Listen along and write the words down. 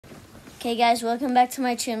Okay guys, welcome back to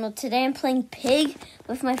my channel. Today I'm playing Pig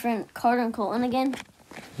with my friend Carter and Colton again.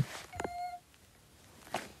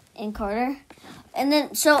 And Carter. And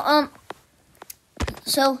then, so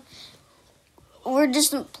we're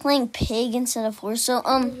just playing Pig instead of horse. So,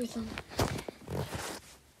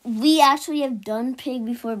 we actually have done Pig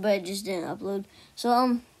before, but it just didn't upload.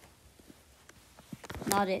 So,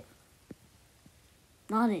 not it.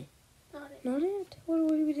 Not it. Not it? What are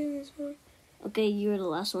we doing this for? Okay, you were the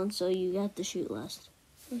last one, so you got to shoot last.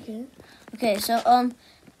 Okay. Okay, so,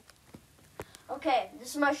 okay,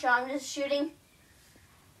 this is my shot. I'm just shooting.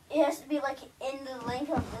 It has to be, like, in the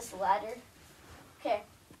length of this ladder. Okay.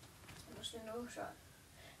 I'm just doing another shot.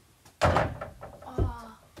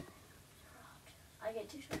 Oh. I get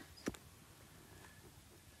 2 shots.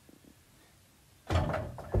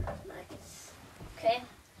 Nice. Okay,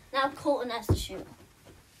 now Colton has to shoot.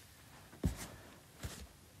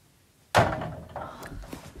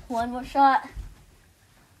 One more shot.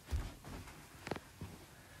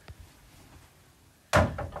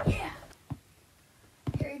 Yeah.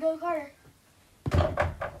 Here you go, Carter.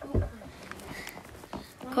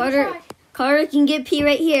 Carter can get P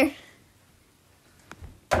right here.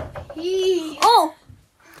 P. Oh!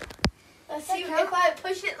 Let's see if I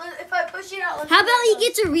push it. If I push it out. How about he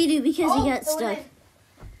gets a redo because he got so stuck?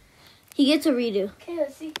 He gets a redo. Okay,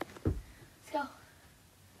 let's see. Let's go.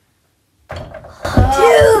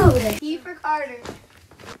 Dude! P for Carter.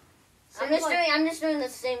 I'm just doing the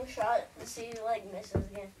same shot to see who misses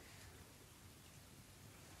again.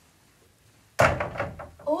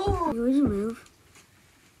 Oh. Where'd you move?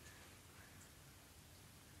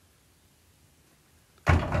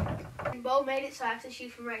 Bo made it, so I have to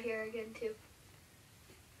shoot from right here again too.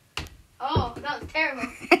 Oh, that was terrible.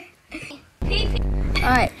 P.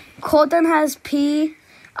 Alright, Colton has P.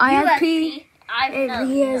 I have P. And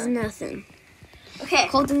he has nothing. Okay.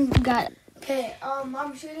 Colton got it. Okay,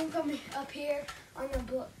 I'm shooting from up here on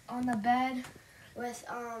the bed with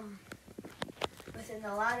within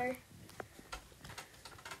the ladder.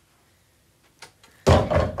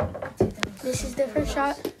 This is the first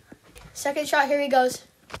shot. Second shot, here he goes.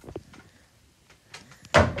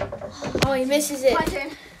 Oh, he misses it. My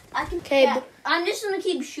turn. Okay, I'm just gonna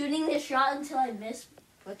keep shooting this shot until I miss,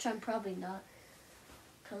 which I'm probably not,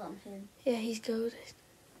 cause I'm him. yeah, he's good.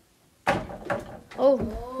 Oh,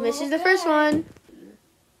 misses the first one.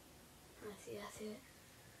 I see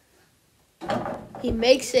it. He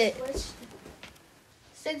makes it.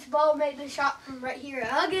 Since Bo made the shot from right here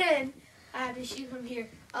again, I have to shoot from here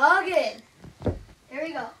again. Here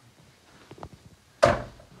we go.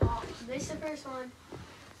 Oh, missed the first one.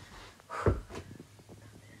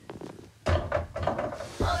 Oh,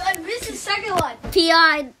 I missed the second one.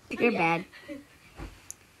 PI. You're bad.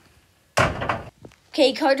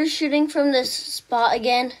 Okay, Carter's shooting from this spot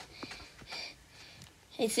again.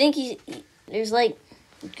 I think there's like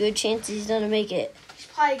good chance he's gonna make it. He's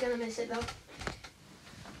probably gonna miss it though.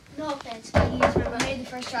 No offense, but he just made the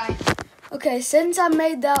first try. Okay, since I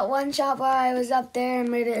made that one shot while I was up there and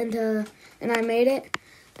made it I made it,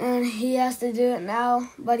 and he has to do it now,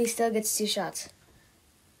 but he still gets 2 shots.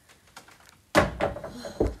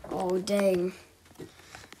 Oh dang.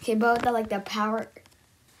 Okay, but with the power.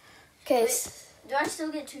 Okay. Do I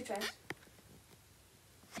still get 2 tries?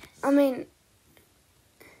 I mean,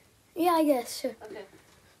 yeah, I guess, sure. Okay.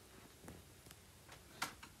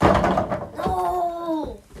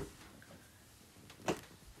 No!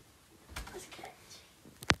 Let's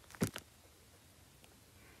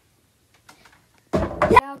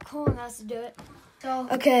catch. Now Colin has to do it. So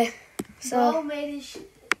Okay, Bo made his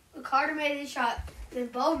Carter made his shot, then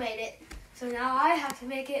Bo made it. So now I have to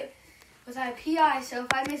make it with my PI. So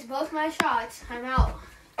if I miss both my shots, I'm out.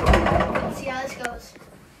 Let's see how this goes.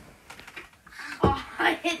 Oh,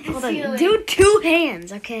 I hit the ceiling. Do 2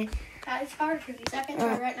 hands, okay? It's hard for me. Second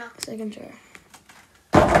try right now. Second try.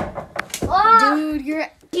 Oh! Dude, you're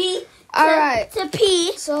P. all right. To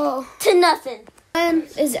P. So To nothing.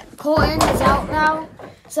 Colton is out now.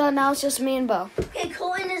 So now it's just me and Bo. Okay,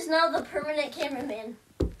 Colton is now the permanent cameraman.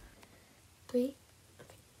 3.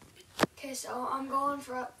 Okay, so I'm going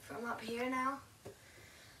from up here now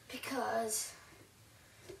because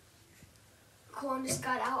Colton just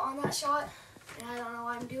got out on that shot, and I don't know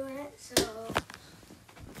why I'm doing it. So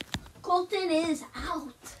Colton is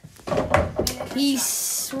out. he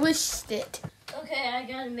switched it. Okay, I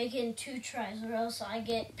gotta make it in 2 tries or else I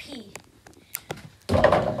get P.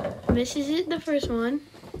 Misses it the first one.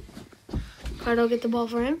 Carter will get the ball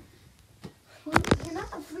for him. You're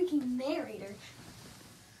not a freaking narrator.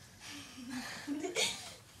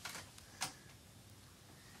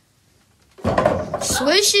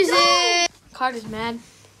 Swishes it. Carter's mad.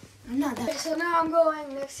 I'm not that. So now I'm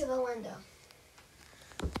going next to the window.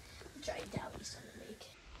 Which I doubt he's gonna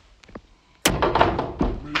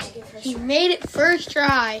make. He made it first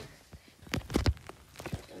try.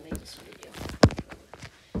 Gonna make this video.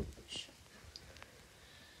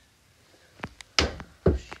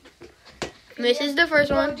 Misses the first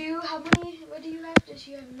one. What do you have? Does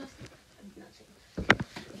you have nothing?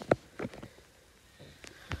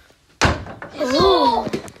 Oh,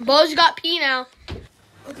 Bo's got pee now.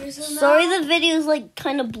 Okay, so sorry the video is like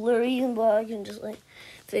kind of blurry, but I can just like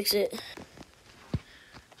fix it.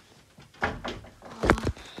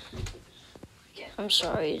 I'm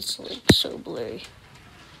sorry, it's like so blurry.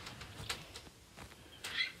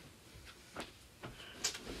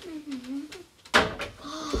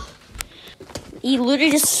 He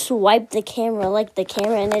literally just swiped the camera, like the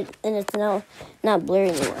camera, and it's now not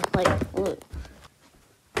blurry anymore. Like, look.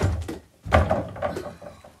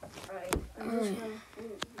 Alright, I'm just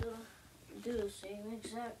gonna do the same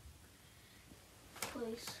exact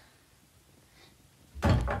place.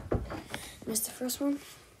 Missed the first one.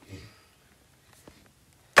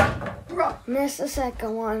 Missed the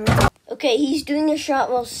second one. Okay, he's doing a shot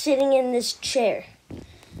while sitting in this chair.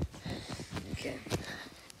 Okay.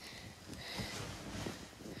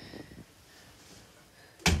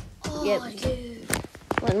 Oh, Yep. dude.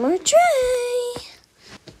 One more try.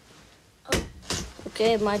 Oh.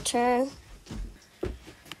 Okay, my turn.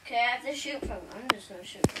 Okay, I have to shoot from. I'm just gonna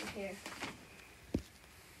shoot from here.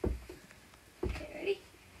 Okay, ready?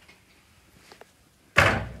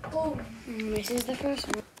 Boom. Misses the first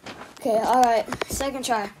one. Okay, alright. Second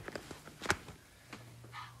try.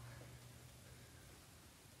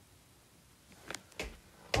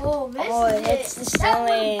 Oh, misses Oh, it it. hits the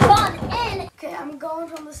ceiling. Okay, I'm going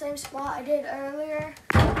from the same spot I did earlier.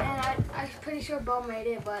 And I'm pretty sure Bo made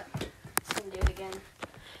it, but I'm going to do it again.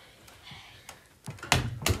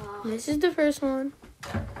 Misses the first one.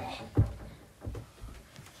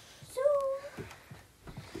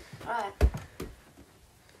 Alright.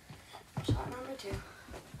 Shot number 2.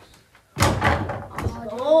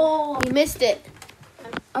 Oh, You missed it.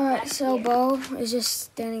 Alright, so Bo is just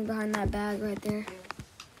standing behind that bag right there.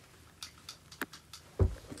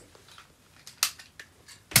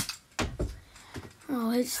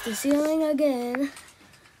 Oh, it's the ceiling again.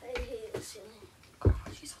 I hate the ceiling.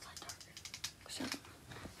 She's so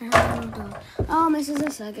dark. Oh, misses the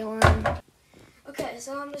second one. Okay,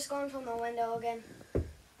 so I'm just going from the window again.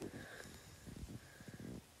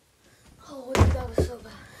 Oh, that was so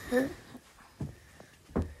bad.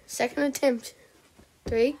 Second attempt.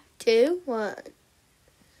 3, 2, 1.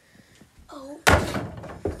 Oh.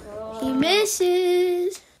 He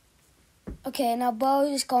misses. Okay, now Bo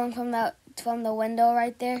is going from the window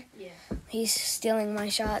right there. Yeah. He's stealing my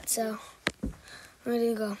shot, so ready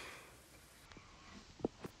to go.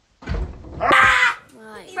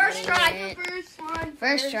 First try.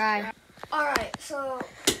 First try. Alright, so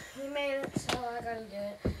he made it, so I gotta do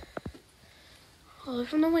it. Oh,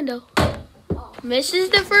 from the window. Oh. Misses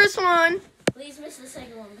the first one. Please miss the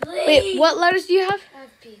second one. Please. Wait, what letters do you have? I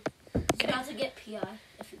have P. He's about to get PI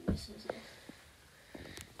if he misses it.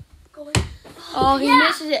 Oh, he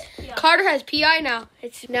misses it. Yeah. Carter has PI now.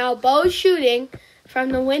 It's now Bo shooting from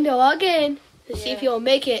the window again to see if he'll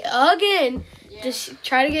make it again. Yeah. Just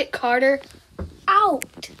try to get Carter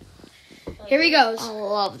out. Here he goes. I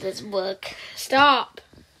love this book. Stop.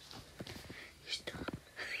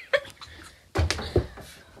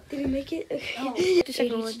 Did he make it? No. The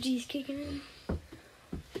second one. ADHD's kicking in.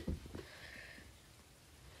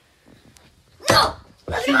 No!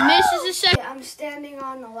 He misses the second. I'm standing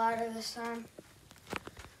on the ladder this time.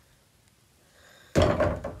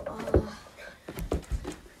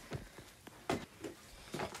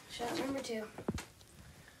 Shot number 2.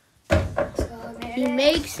 So he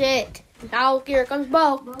makes it. Now here comes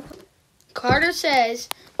Bo. Carter says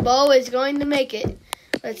Bo is going to make it.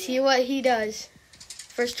 Let's see what he does.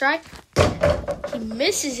 First try. He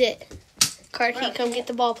misses it. Carter, can you come get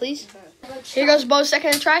the ball, please? Here goes Bo's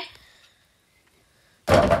second try.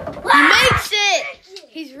 He makes it!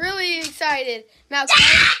 He's really excited. Now,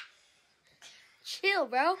 Carter, chill,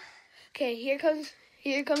 bro. Okay, here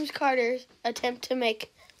comes Carter's attempt to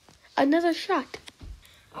make another shot.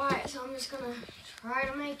 Alright, so I'm just gonna try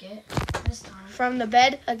to make it this time. From the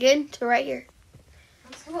bed again to right here.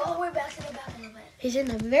 Let's go all the way back to the back of the bed. He's in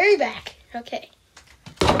the very back. Okay.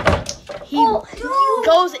 He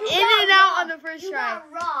goes in and out on the first try.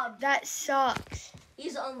 Got robbed. That sucks.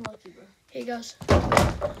 He's unlucky, bro. Here he goes.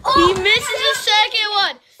 He misses the second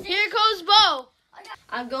one. Here goes Bo.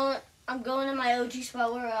 I'm going to my OG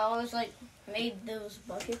spot where I always like made those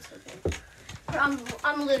buckets. Okay.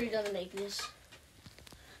 I'm literally gonna make this.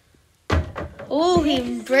 Oh,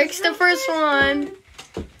 he breaks the first one.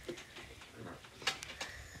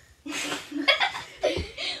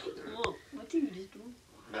 Whoa, what did you just do?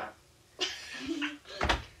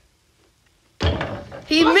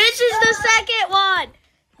 He misses the second one.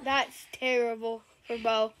 That's terrible for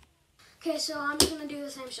Bo. Okay, so I'm just gonna do the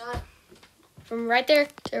same shot. From right there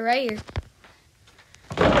to right here.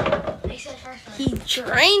 He said first one. He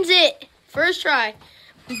drains it. First try.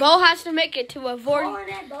 Bo has to make it to afford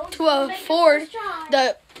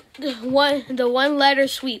the one letter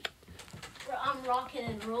sweep. I'm rocking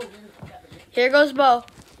and rolling. Here goes Bo.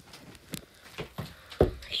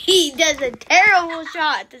 He does a terrible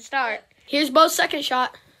shot to start. Here's Bo's second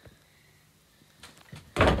shot.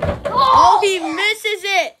 Oh, he misses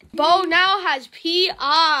it. Bo now has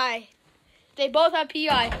P.I. They both have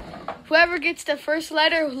P.I. Whoever gets the first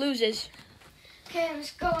letter loses. Okay, I'm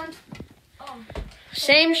just going.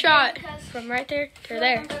 Same shot from right there to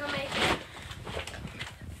there. I'm gonna make it.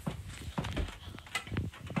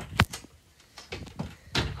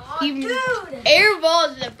 He Dude!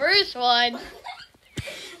 airballs the first one.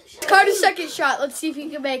 Carter's second shot. Let's see if he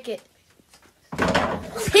can make it.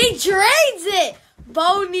 He drains it.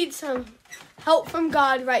 Bo needs some help from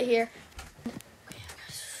God right here.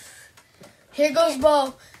 Here goes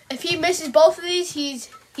Bo. If he misses both of these, he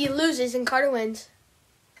loses and Carter wins.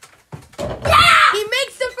 Yeah! He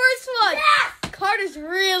makes the first one. Yeah! Carter's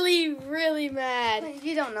really, really mad.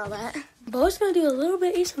 You don't know that. Bo's gonna do a little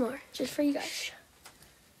bit ASMR just for you guys.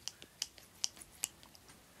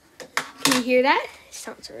 Can you hear that? It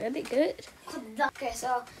sounds really good. Okay,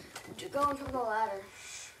 so you're going from the ladder.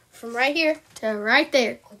 From right here to right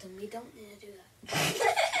there. Colten, we don't need to do that.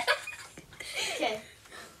 Okay.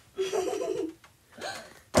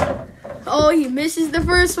 Oh, he misses the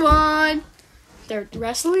first one. They're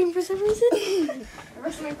wrestling for some reason.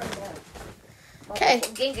 Wrestling from there. Okay.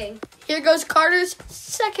 Gang. Here goes Carter's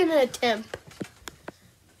second attempt.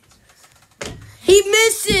 He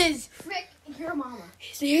misses. Frick, your mama.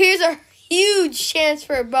 Here's a huge chance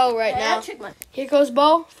for Bo right now. Here goes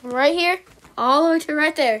Bo from right here all the way to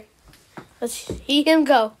right there. Let's see him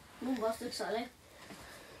go. What's exciting?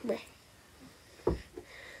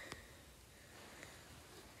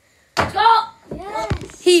 Go!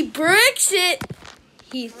 Yes. He breaks it.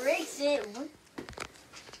 He Breaks it.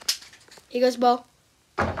 Here goes Bo.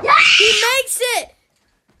 Yeah! He makes it.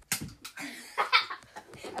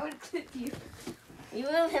 I would clip you. You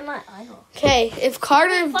will hit my eye hole. Okay, if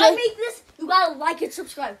Carter If I make this, you gotta like and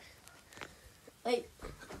subscribe. Like,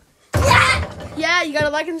 yeah, you gotta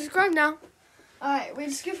like and subscribe now. Alright, wait,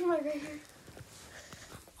 just give him right here.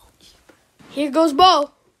 Here goes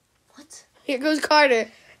Bo. what? Here goes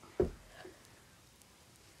Carter.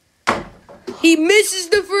 He misses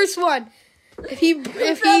the first one. If he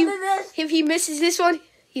misses this one,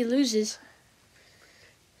 he loses.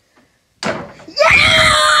 Yeah!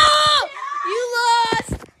 You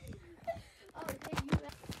lost.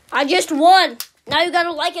 I just won. Now you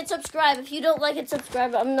gotta like and subscribe. If you don't like and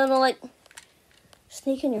subscribe, I'm gonna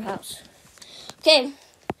sneak in your house. Okay,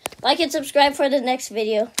 like and subscribe for the next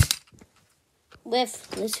video with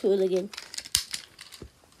this hooligan.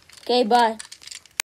 Okay, bye.